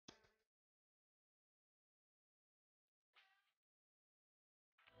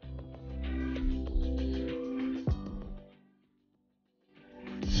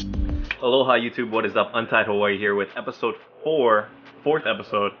Aloha YouTube, what is up? Untied Hawaii here with episode 4, fourth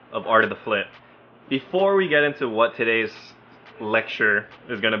episode of Art of the Flip. Before we get into what today's lecture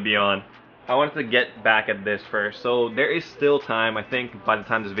is going to be on, I wanted to get back at this first. So there is still time. I think by the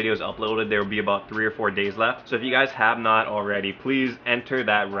time this video is uploaded, there will be about 3 or 4 days left. So if you guys have not already, please enter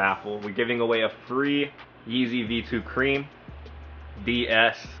that raffle. We're giving away a free Yeezy V2 Cream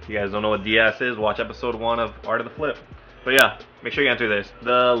DS. If you guys don't know what DS is, watch episode 1 of Art of the Flip. But yeah, make sure you enter this.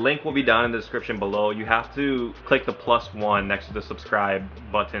 The link will be down in the description below. You have to click the +1 next to the subscribe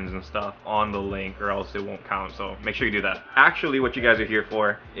buttons and stuff on the link, or else it won't count. So make sure you do that. Actually, what you guys are here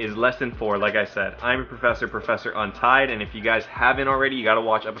for is lesson 4. Like I said, I'm your Professor Untied, and if you guys haven't already, you gotta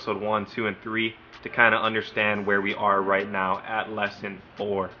watch episode 1, 2, and 3 to kind of understand where we are right now at lesson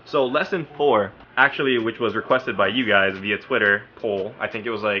 4. So lesson 4, actually, which was requested by you guys via Twitter poll, I think it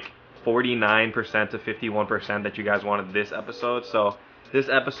was like 49% to 51% that you guys wanted this episode. So this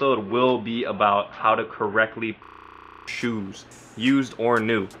episode will be about how to correctly shoes, used or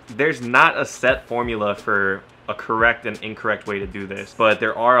new. There's not a set formula for a correct and incorrect way to do this, but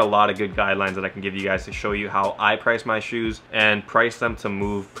there are a lot of good guidelines that I can give you guys to show you how I price my shoes and price them to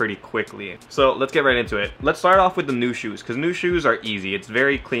move pretty quickly. So let's get right into it. Let's start off with the new shoes, because new shoes are easy. It's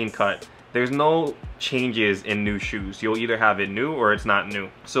very clean cut. There's no changes in new shoes. You'll either have it new or it's not new.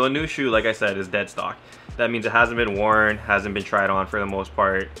 So a new shoe, like I said, is dead stock. That means it hasn't been worn, hasn't been tried on for the most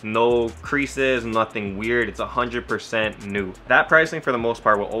part. No creases, nothing weird. It's 100% new. That pricing for the most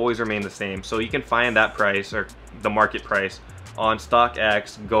part will always remain the same. So you can find that price, or the market price, on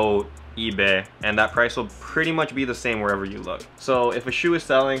StockX, Go, eBay, and that price will pretty much be the same wherever you look. So if a shoe is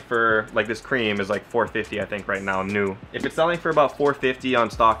selling for, like this cream is like $450 I think right now, new. If it's selling for about $450 on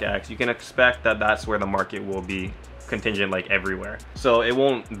StockX, you can expect that that's where the market will be contingent, like everywhere. So it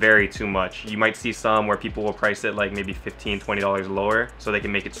won't vary too much. You might see some where people will price it like maybe $15, $20 lower so they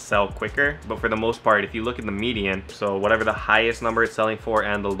can make it sell quicker. But for the most part, if you look at the median, so whatever the highest number it's selling for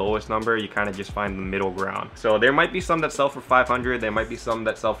and the lowest number, you kind of just find the middle ground. So there might be some that sell for 500, there might be some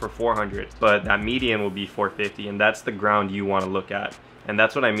that sell for 400, but that median will be 450, and that's the ground you want to look at. And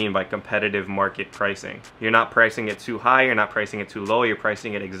that's what I mean by competitive market pricing. You're not pricing it too high, you're not pricing it too low, you're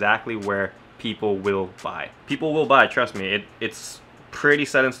pricing it exactly where people will buy. People will buy, trust me. It's pretty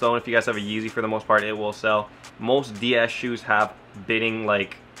set in stone. If you guys have a Yeezy, for the most part, it will sell. Most DS shoes have bidding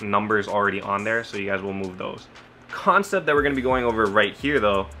like numbers already on there, so you guys will move those. Concept that we're going to be going over right here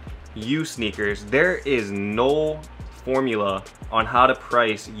though, used sneakers. There is no formula on how to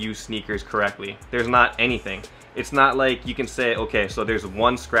price used sneakers correctly. There's not anything. It's not like you can say, okay, so there's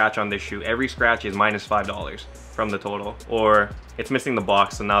one scratch on this shoe. Every scratch is -$5 from the total. Or it's missing the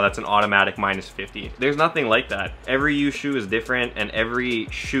box, so now that's an automatic -50. There's nothing like that. Every used shoe is different, and every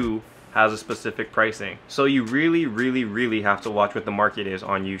shoe has a specific pricing. So you really have to watch what the market is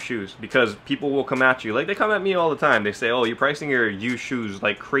on used shoes, because people will come at you. Like, they come at me all the time. They say, oh, you're pricing your used shoes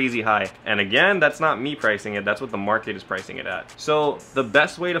like crazy high. And again, that's not me pricing it. That's what the market is pricing it at. So the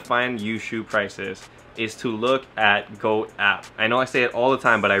best way to find used shoe prices is to look at GOAT app. I know I say it all the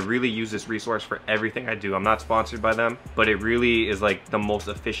time, but I really use this resource for everything I do. I'm not sponsored by them, but it really is like the most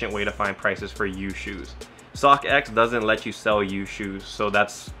efficient way to find prices for used shoes. StockX doesn't let you sell used shoes, so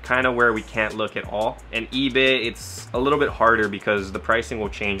that's kind of where we can't look at all. And eBay, it's a little bit harder because the pricing will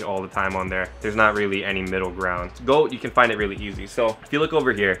change all the time on there. There's not really any middle ground. GOAT, you can find it really easy. So if you look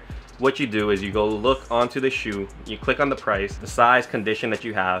over here, what you do is you go look onto the shoe, you click on the price, the size, condition that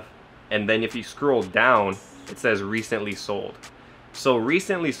you have, and then if you scroll down, it says recently sold. So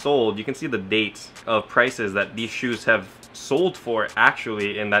recently sold, you can see the dates of prices that these shoes have sold for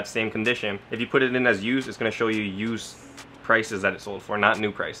actually in that same condition. If you put it in as used, it's going to show you used prices that it sold for, not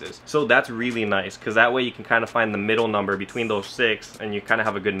new prices. So that's really nice, because that way you can kind of find the middle number between those 6, and you kind of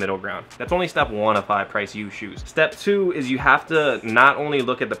have a good middle ground. That's only step 1 of how I price used shoes. Step 2 is you have to not only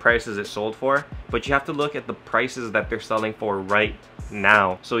look at the prices it sold for, but you have to look at the prices that they're selling for right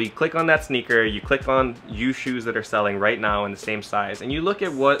now. So you click on that sneaker, you click on used shoes that are selling right now in the same size, and you look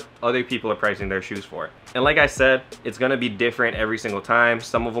at what other people are pricing their shoes for. And like I said, it's gonna be different every single time.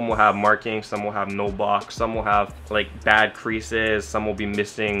 Some of them will have markings, some will have no box, some will have like bad creases, some will be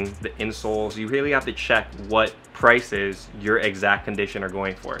missing the insoles. You really have to check what prices your exact condition are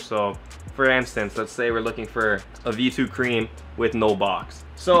going for. So for instance, let's say we're looking for a V2 cream with no box.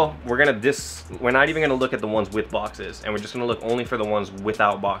 So we're not even gonna look at the ones with boxes, and we're just gonna look only for the ones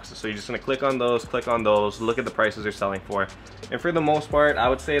without boxes. So you're just gonna click on those, look at the prices they're selling for. And for the most part, I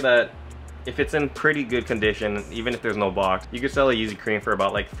would say that if it's in pretty good condition, even if there's no box, you could sell a Yeezy Cream for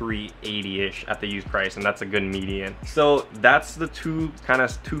about like $380-ish at the used price, and that's a good median. So that's the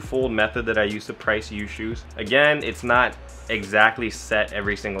twofold method that I use to price used shoes. Again, it's not exactly set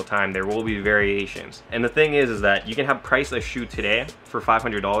every single time. There will be variations. And the thing is that you can have priced a shoe today for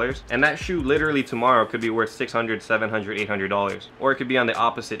 $500, and that shoe literally tomorrow could be worth $600, $700, $800. Or it could be on the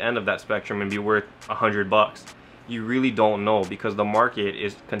opposite end of that spectrum and be worth $100. You really don't know, because the market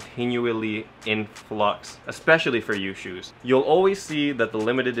is continually in flux, especially for used shoes. You'll always see that the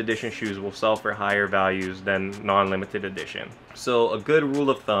limited edition shoes will sell for higher values than non-limited edition. So a good rule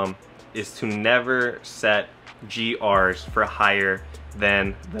of thumb is to never set GRs for higher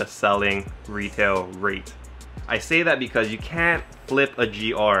than the selling retail rate. I say that because you can't flip a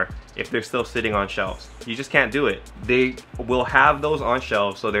GR if they're still sitting on shelves. You just can't do it. They will have those on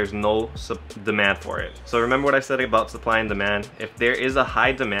shelves, so there's no demand for it. So remember what I said about supply and demand. If there is a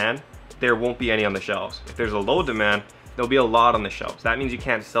high demand, there won't be any on the shelves. If there's a low demand, there'll be a lot on the shelves. That means you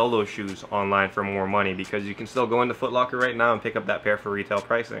can't sell those shoes online for more money, because you can still go into Foot Locker right now and pick up that pair for retail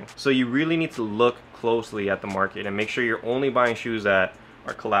pricing. So you really need to look closely at the market and make sure you're only buying shoes that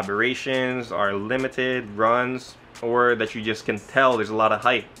are collaborations, are limited runs, or that you just can tell there's a lot of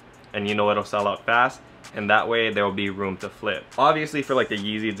hype and you know it'll sell out fast, and that way there will be room to flip. Obviously for like the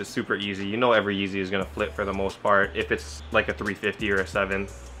Yeezys, it's super easy. You know every Yeezy is gonna flip for the most part if it's like a 350 or a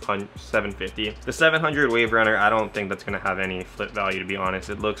 750. The 700 Wave Runner, I don't think that's gonna have any flip value, to be honest.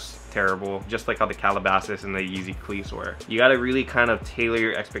 It looks terrible, just like how the Calabasas and the Yeezy Cleats were. You gotta really kind of tailor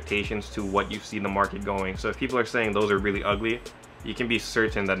your expectations to what you see the market going. So if people are saying those are really ugly, you can be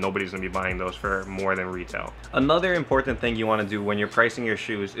certain that nobody's gonna be buying those for more than retail. Another important thing you wanna do when you're pricing your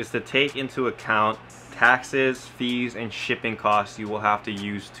shoes is to take into account taxes, fees, and shipping costs you will have to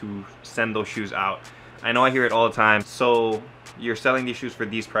use to send those shoes out. I know I hear it all the time. So you're selling these shoes for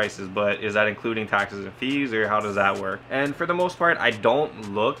these prices, but is that including taxes and fees, or how does that work? And for the most part, I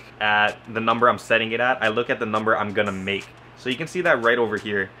don't look at the number I'm setting it at. I look at the number I'm gonna make. So you can see that right over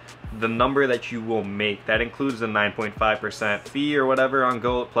here, the number that you will make. That includes the 9.5% fee or whatever on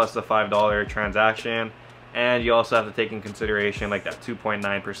GOAT, plus the $5 transaction. And you also have to take in consideration like that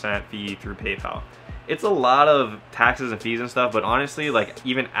 2.9% fee through PayPal. It's a lot of taxes and fees and stuff, but honestly, like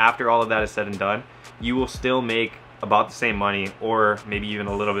even after all of that is said and done, you will still make about the same money, or maybe even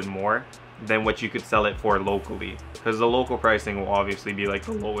a little bit more than what you could sell it for locally, because the local pricing will obviously be like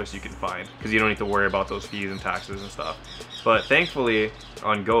the lowest you can find, because you don't need to worry about those fees and taxes and stuff. But thankfully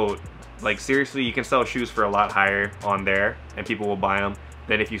on GOAT, like seriously, you can sell shoes for a lot higher on there and people will buy them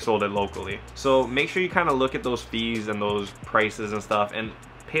than if you sold it locally. So make sure you kind of look at those fees and those prices and stuff, and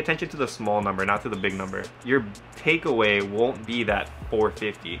pay attention to the small number, not to the big number. Your takeaway won't be that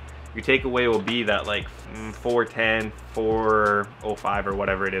 $450. Your takeaway will be that like $410, $405, or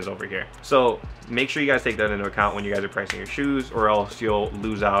whatever it is over here. So make sure you guys take that into account when you guys are pricing your shoes, or else you'll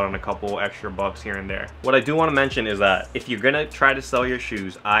lose out on a couple extra bucks here and there. What I do want to mention is that if you're gonna try to sell your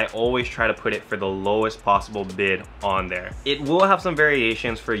shoes, I always try to put it for the lowest possible bid on there. It will have some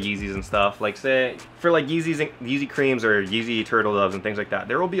variations for Yeezys and stuff, like say for like Yeezy Creams or Yeezy Turtle Doves and things like that.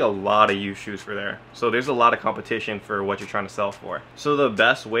 There will be a lot of used shoes for there, so there's a lot of competition for what you're trying to sell for. So the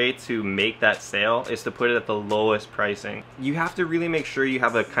best way to make that sale is to put it at the lowest pricing. You have to really make sure you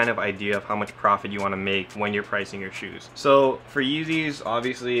have a kind of idea of how much profit you want to make when you're pricing your shoes. So for Yeezys,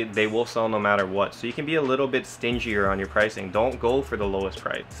 obviously they will sell no matter what, so you can be a little bit stingier on your pricing. Don't go for the lowest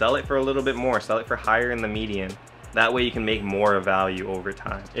price. Sell it for a little bit more, sell it for higher in the median. That way you can make more value over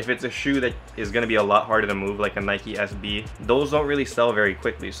time. If it's a shoe that is going to be a lot harder to move, like a Nike SB, those don't really sell very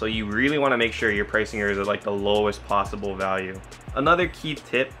quickly. So you really want to make sure you're pricing yours at like the lowest possible value. Another key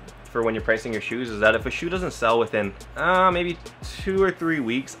tip for when you're pricing your shoes is that if a shoe doesn't sell within maybe 2 or 3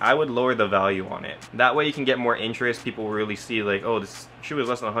 weeks, I would lower the value on it. That way you can get more interest. People will really see like, oh, this shoe is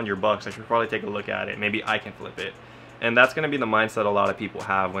less than $100. I should probably take a look at it. Maybe I can flip it. And that's going to be the mindset a lot of people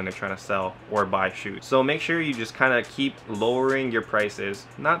have when they're trying to sell or buy shoes. So make sure you just kind of keep lowering your prices,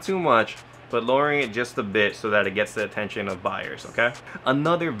 not too much, but lowering it just a bit so that it gets the attention of buyers, okay?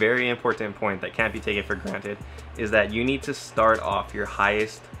 Another very important point that can't be taken for granted is that you need to start off your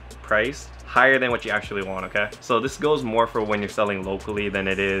highest price higher than what you actually want, okay? So this goes more for when you're selling locally than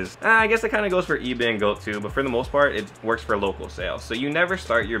it is, I guess it kind of goes for eBay and GOAT too, but for the most part, it works for local sales. So you never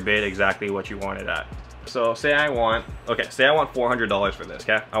start your bid exactly what you want it at. So say I want $400 for this,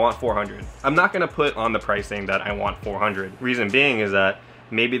 okay? I want $400. I'm not gonna put on the pricing that I want $400. Reason being is that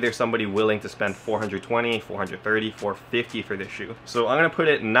maybe there's somebody willing to spend $420, $430, $450 for this shoe. So I'm gonna put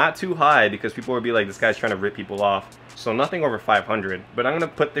it not too high because people will be like, this guy's trying to rip people off. So nothing over $500, but I'm gonna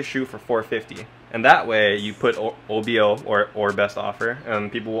put this shoe for $450. And that way you put OBO or best offer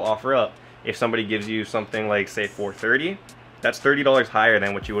and people will offer up. if somebody gives you something like say $430, that's $30 higher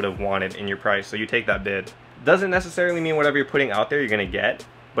than what you would have wanted in your price, so you take that bid. Doesn't necessarily mean whatever you're putting out there you're gonna get,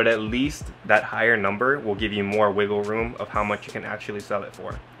 but at least that higher number will give you more wiggle room of how much you can actually sell it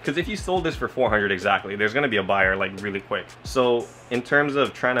for. Because if you sold this for 400 exactly, there's gonna be a buyer like really quick. So in terms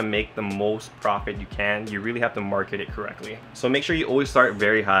of trying to make the most profit you can, you really have to market it correctly. So make sure you always start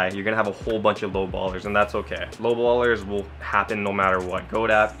very high. You're gonna have a whole bunch of low ballers, and that's okay. Low ballers will happen no matter what.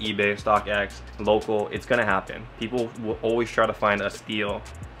 GoDaddy, eBay, StockX, local, it's gonna happen. People will always try to find a steal,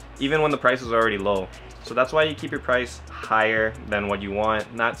 even when the price is already low. So that's why you keep your price higher than what you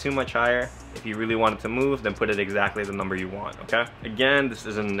want, not too much higher. If you really want it to move, then put it exactly the number you want, okay? Again, this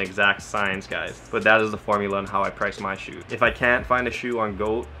isn't an exact science, guys, but that is the formula on how I price my shoe. If I can't find a shoe on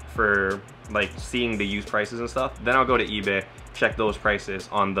GOAT for like seeing the used prices and stuff, then I'll go to eBay, check those prices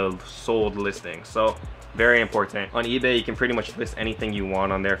on the sold listing. So very important. On eBay, you can pretty much list anything you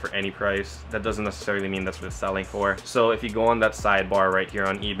want on there for any price. That doesn't necessarily mean that's what it's selling for. So if you go on that sidebar right here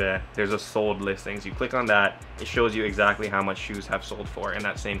on eBay, there's a sold listings. You click on that, it shows you exactly how much shoes have sold for in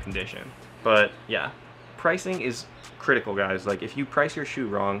that same condition. But yeah, pricing is critical, guys. Like if you price your shoe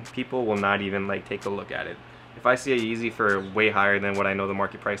wrong, people will not even like take a look at it. If I see a Yeezy for way higher than what I know the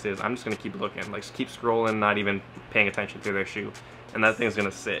market price is, I'm just gonna keep looking, like keep scrolling, not even paying attention to their shoe, and that thing's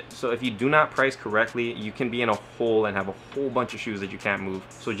gonna sit. So if you do not price correctly, you can be in a hole and have a whole bunch of shoes that you can't move.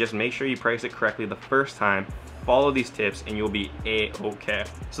 So just make sure you price it correctly the first time, follow these tips, and you'll be a-okay.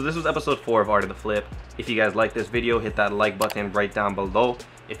 So this was episode 4 of Art of the Flip. If you guys like this video, hit that like button right down below.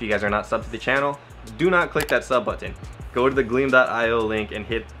 If you guys are not subbed to the channel, do not click that sub button. Go to the gleam.io link and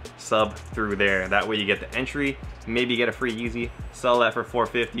hit sub through there. That way you get the entry, maybe get a free Yeezy, sell that for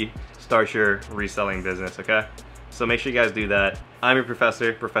 $450, start your reselling business, okay? So make sure you guys do that. I'm your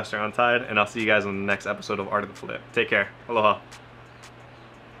professor, Professor Untied, and I'll see you guys on the next episode of Art of the Flip. Take care. Aloha.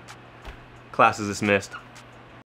 Class is dismissed.